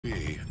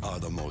We are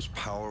the most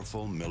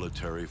powerful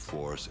military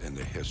force in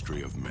the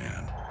history of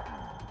man.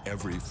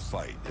 Every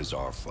fight is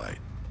our fight.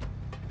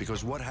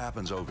 Because what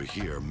happens over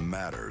here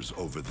matters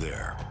over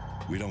there.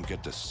 We don't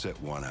get to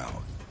sit one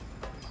out.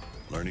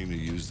 Learning to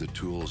use the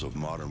tools of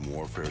modern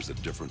warfare is the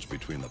difference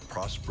between the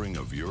prospering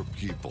of your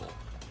people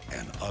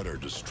and utter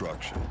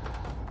destruction.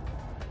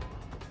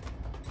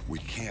 We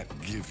can't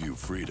give you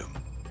freedom,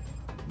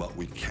 but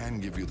we can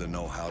give you the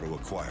know-how to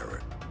acquire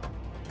it.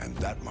 And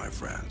that, my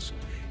friends,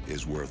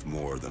 is worth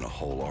more than a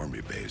whole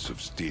army base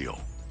of steel.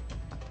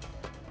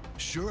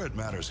 Sure, it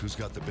matters who's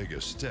got the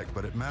biggest stick,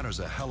 but it matters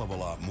a hell of a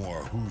lot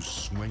more who's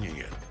swinging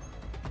it.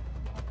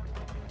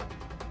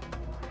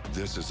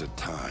 This is a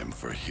time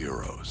for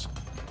heroes,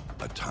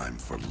 a time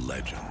for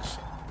legends.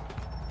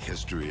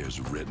 History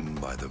is written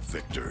by the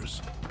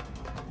victors.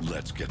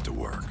 Let's get to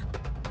work.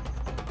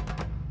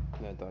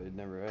 I thought you'd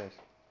never ask.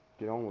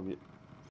 Get on with it.